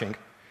actually crashing,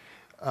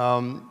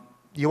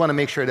 you want to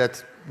make sure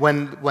that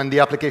when the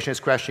application is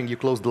crashing, you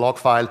close the log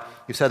file,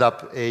 you set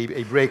up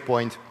a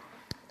breakpoint,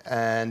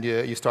 and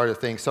you start a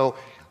thing. So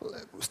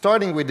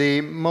starting with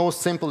the most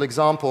simple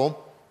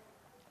example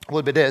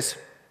would be this.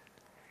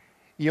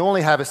 You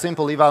only have a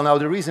simple eval. Now,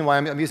 the reason why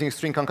I'm using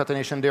string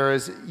concatenation there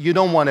is you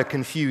don't want to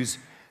confuse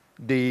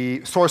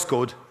the source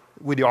code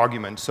with the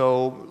argument.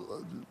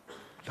 So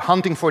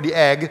hunting for the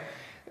egg,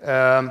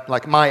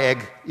 like my egg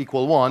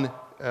equal 1,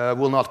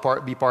 will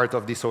not be part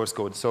of the source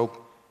code. So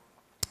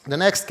the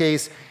next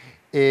case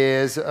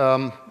is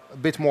a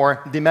bit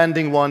more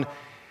demanding one.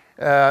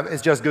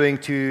 It's just going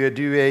to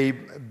do a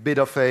bit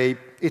of a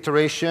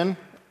iteration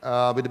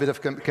with a bit of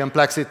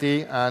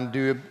complexity and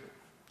do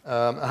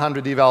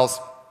 100 evals.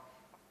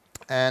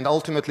 And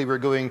ultimately, we're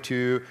going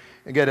to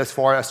get as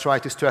far as try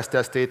to stress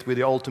test it with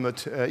the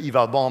ultimate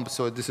eval bomb.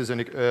 So this is a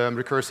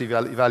recursive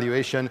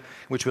evaluation,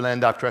 which will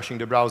end up crashing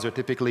the browser.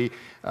 Typically,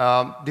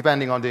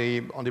 depending on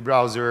the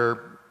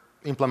browser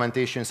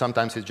implementation,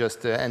 sometimes it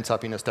just ends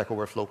up in a Stack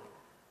Overflow.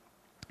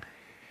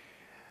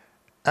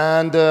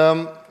 And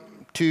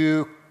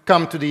to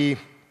come to the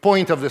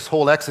point of this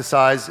whole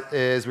exercise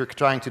is we're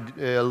trying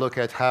to look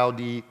at how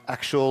the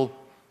actual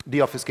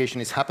deobfuscation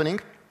is happening.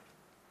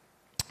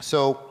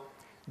 So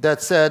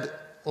that said,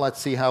 let's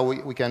see how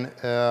we can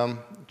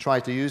try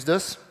to use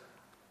this.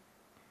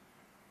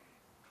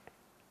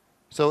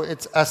 So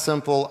it's as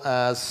simple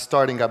as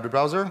starting up the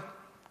browser,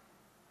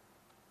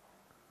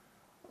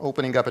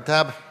 opening up a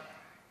tab,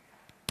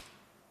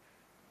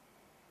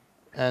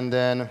 and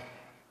then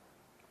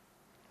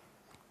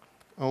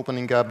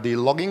opening up the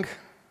logging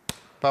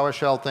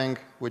PowerShell thing,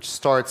 which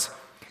starts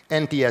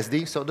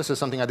NTSD. So this is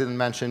something I didn't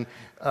mention.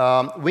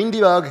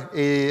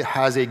 WinDBG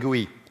has a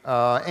GUI.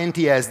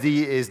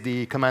 NTSD is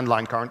the command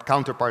line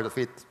counterpart of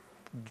it.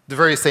 The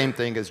very same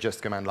thing as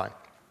just command line.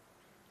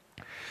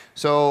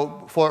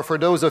 So for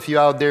those of you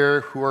out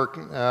there who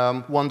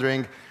are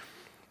wondering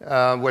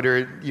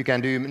whether you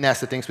can do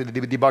nasty things with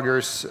the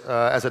debuggers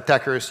as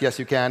attackers, yes,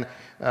 you can.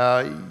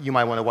 You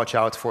might want to watch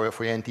out for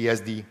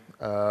NTSD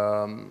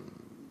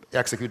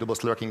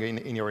executables lurking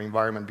in your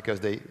environment because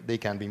they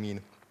can be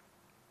mean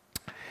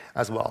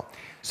as well.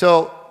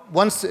 So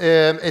once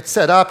it's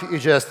set up, you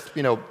just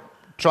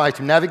try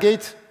to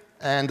navigate,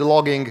 and the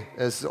logging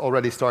is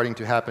already starting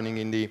to happening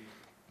in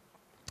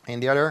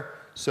the other.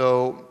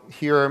 So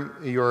here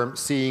you're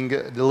seeing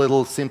the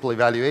little simple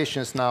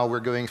evaluations. Now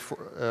we're going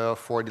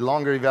for the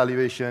longer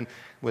evaluation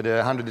with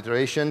 100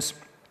 iterations.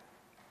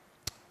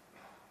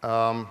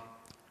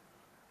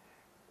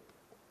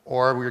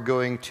 Or we're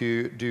going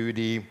to do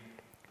the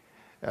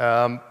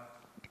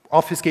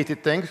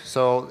obfuscated thing.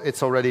 So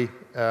it's already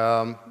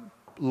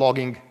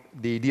logging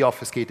the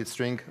deobfuscated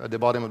string at the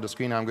bottom of the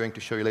screen. I'm going to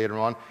show you later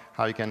on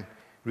how you can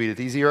read it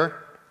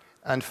easier.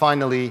 And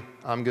finally,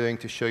 I'm going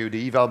to show you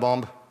the eval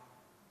bomb.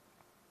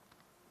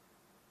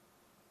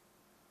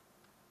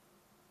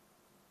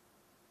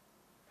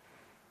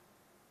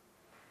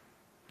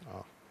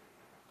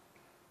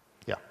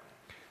 Yeah,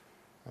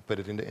 I put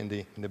it in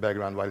the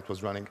background while it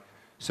was running.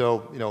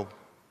 So,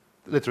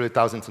 literally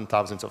thousands and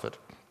thousands of it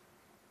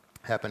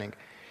happening.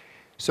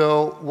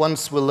 So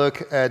once we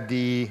look at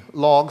the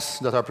logs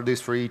that are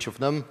produced for each of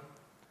them,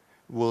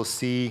 we'll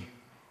see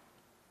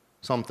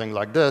something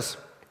like this.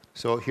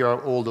 So here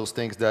are all those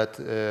things that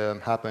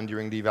happened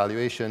during the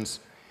evaluations.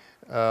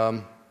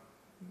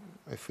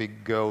 If we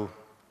go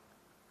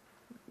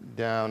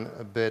down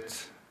a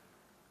bit,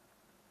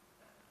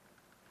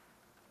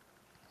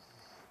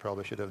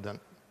 probably should have done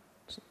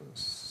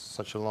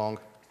such a long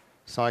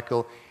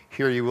cycle.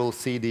 Here you will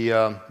see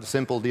the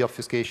simple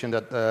deobfuscation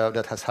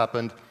that has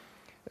happened.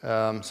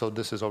 So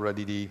this is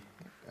already the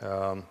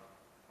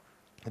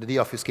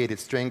deobfuscated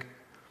string.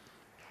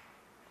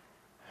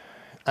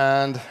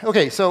 And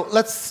OK, so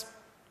let's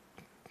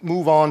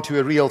move on to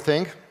a real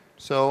thing.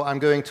 So I'm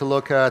going to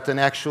look at an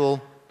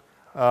actual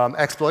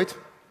exploit.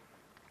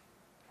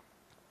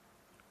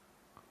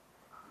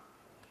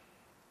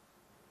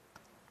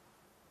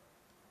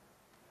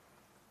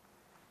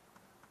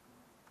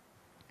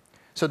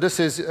 So this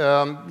is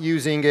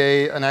using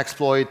an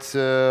exploit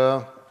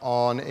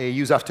on a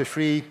use after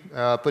free,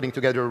 putting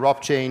together a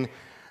ROP chain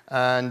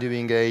and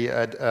doing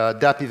a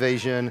DAP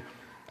evasion.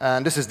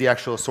 And this is the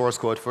actual source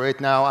code for it.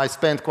 Now, I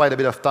spent quite a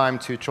bit of time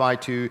to try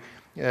to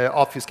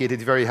obfuscate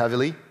it very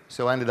heavily.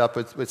 So I ended up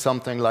with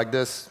something like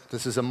this.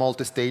 This is a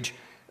multi-stage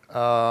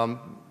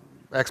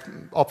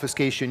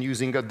obfuscation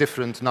using a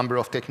different number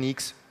of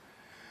techniques.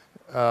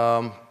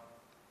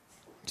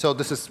 So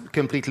this is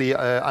completely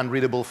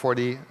unreadable for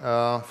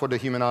the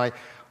human eye,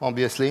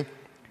 obviously.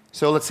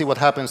 So let's see what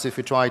happens if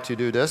we try to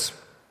do this.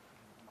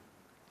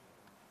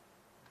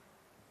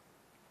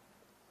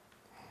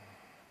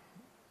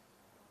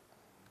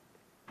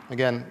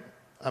 Again,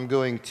 I'm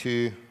going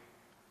to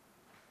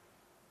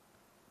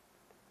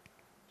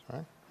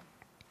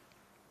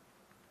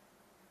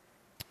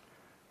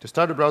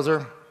start the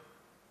browser,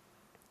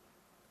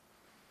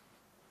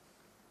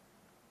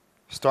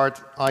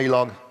 start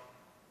ilog.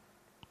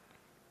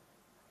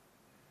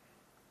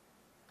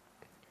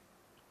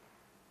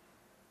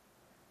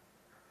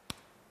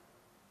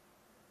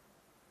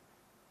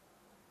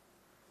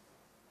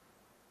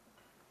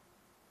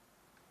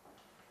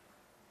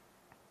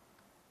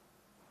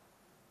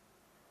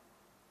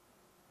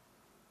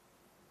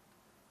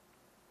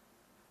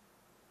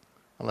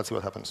 And let's see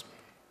what happens.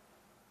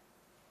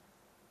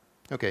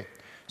 OK,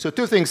 so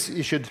two things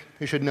you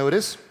should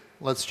notice.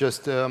 Let's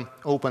just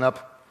open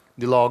up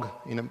the log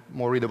in a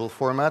more readable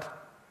format.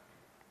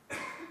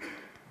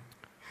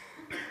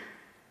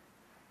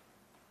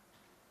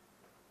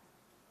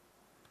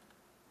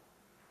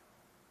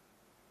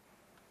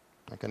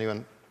 I can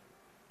even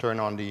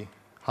turn on the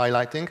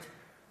highlighting.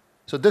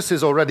 So this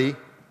is already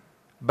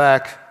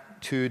back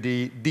to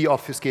the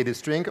deobfuscated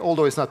string,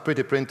 although it's not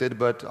pretty printed,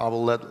 but I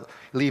will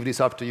leave this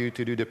up to you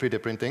to do the pretty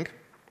printing.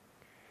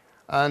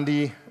 And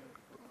the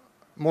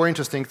more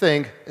interesting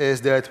thing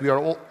is that we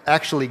are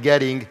actually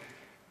getting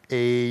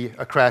a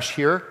crash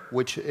here,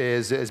 which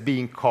is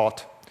being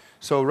caught.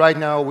 So right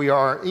now we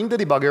are in the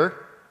debugger,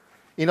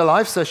 in a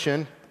live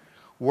session,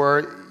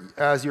 where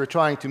as you're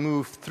trying to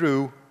move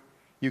through,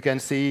 you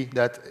can see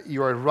that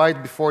you are right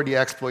before the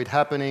exploit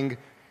happening,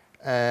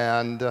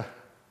 and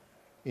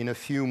in a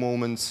few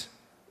moments,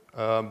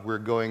 we're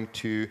going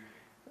to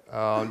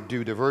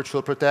do the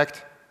virtual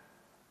protect,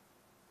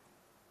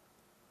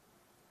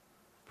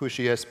 push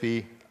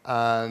ESP,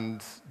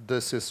 and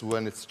this is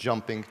when it's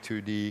jumping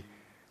to the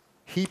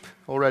heap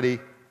already.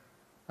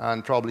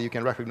 And probably you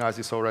can recognize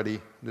this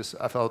already, this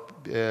FL,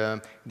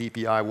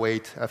 DPI,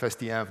 wait,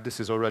 FSTM, this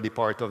is already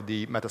part of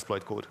the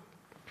Metasploit code.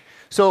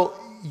 So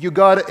you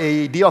got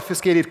a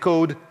deobfuscated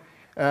code,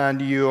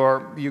 and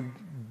you've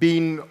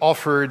been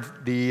offered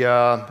the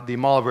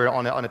malware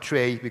on a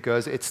tray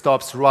because it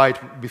stops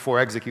right before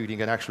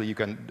executing, and actually you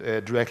can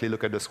directly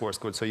look at the source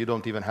code, so you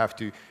don't even have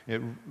to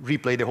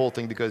replay the whole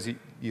thing because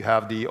you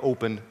have the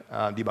open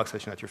debug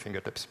session at your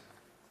fingertips.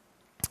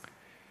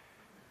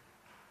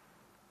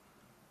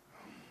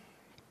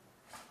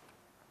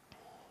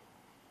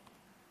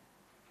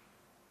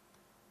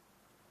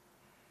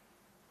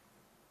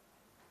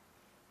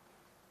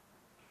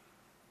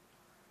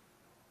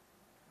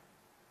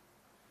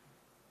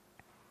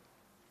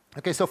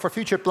 Okay, so for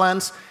future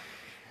plans,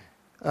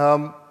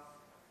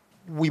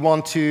 we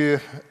want to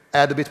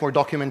add a bit more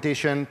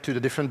documentation to the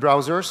different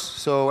browsers.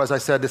 So as I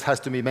said, this has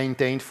to be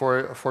maintained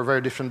for very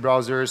different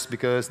browsers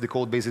because the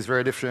code base is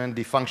very different,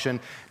 the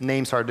function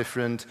names are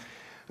different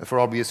for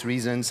obvious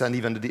reasons, and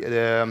even the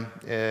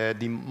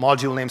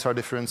module names are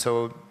different.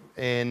 So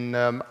in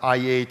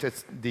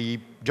i8, the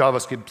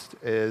JavaScript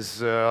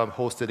is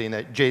hosted in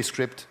a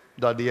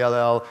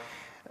JScript.dll.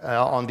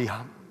 On the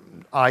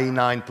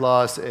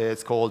IE9+,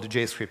 it's called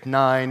JavaScript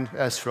 9.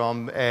 As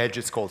from Edge,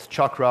 it's called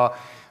Chakra.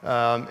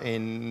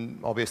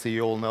 Obviously,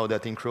 you all know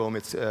that in Chrome,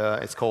 it's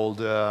called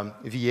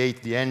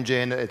V8, the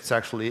engine. It's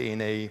actually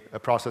in a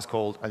process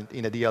called,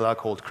 in a DLL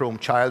called Chrome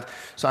Child.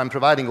 So I'm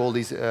providing all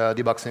these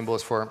debug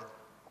symbols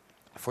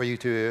for you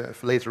to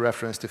later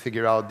reference to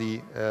figure out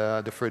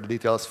the further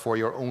details for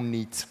your own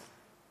needs.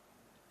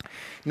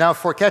 Now,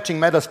 for catching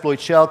Metasploit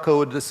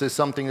shellcode, this is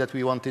something that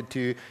we wanted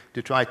to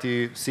try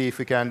to see if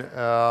we can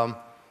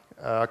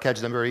catch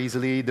them very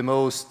easily. The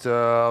most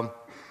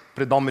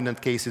predominant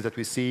cases that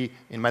we see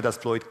in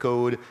Metasploit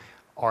code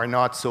are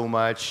not so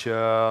much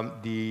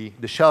the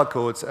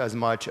shellcodes as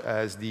much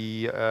as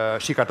the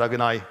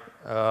Shikataganai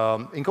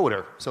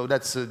encoder. So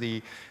that's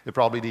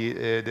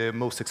probably the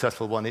most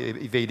successful one,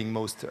 evading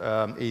most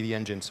AV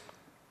engines.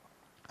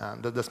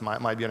 That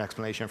might be an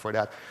explanation for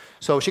that.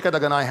 So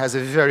Shikataganai has a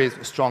very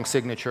strong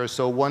signature.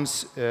 So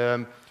once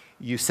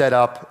you set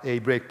up a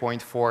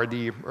breakpoint for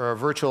the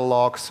virtual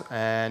locks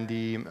and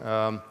the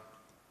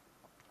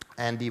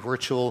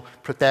virtual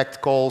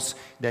protect calls,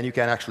 then you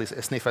can actually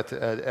sniff at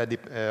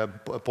the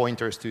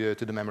pointers to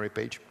the memory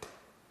page.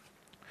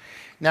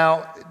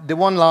 Now, the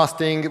one last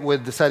thing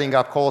with the setting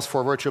up calls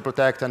for virtual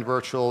protect and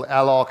virtual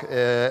alloc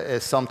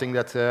is something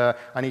that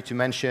I need to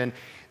mention.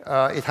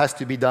 It has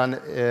to be done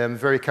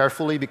very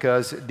carefully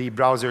because the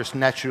browsers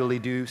naturally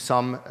do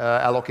some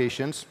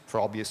allocations for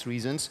obvious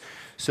reasons.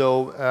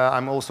 So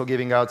I'm also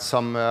giving out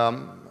some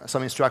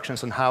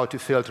instructions on how to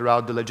filter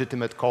out the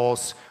legitimate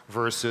calls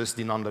versus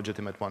the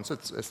non-legitimate ones.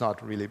 It's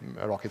not really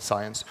rocket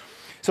science.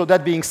 So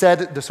that being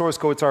said, the source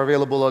codes are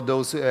available at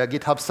those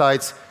GitHub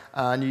sites.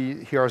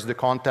 And here's the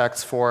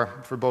contacts for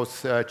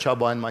both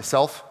Csaba and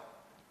myself.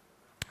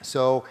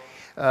 So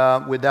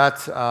with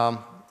that,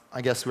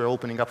 I guess we're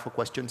opening up for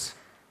questions.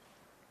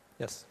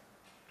 Yes.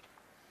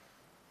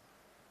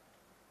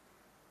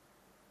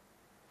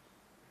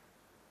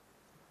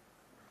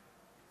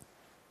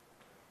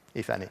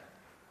 If any.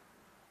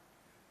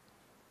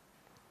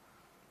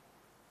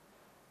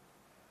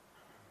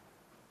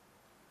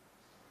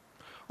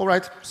 All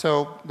right,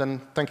 so then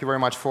thank you very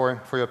much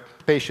for your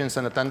patience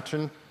and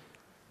attention.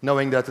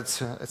 Knowing that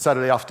it's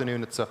Saturday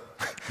afternoon, it's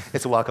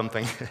a welcome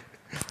thing.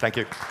 Thank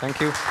you. Thank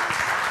you.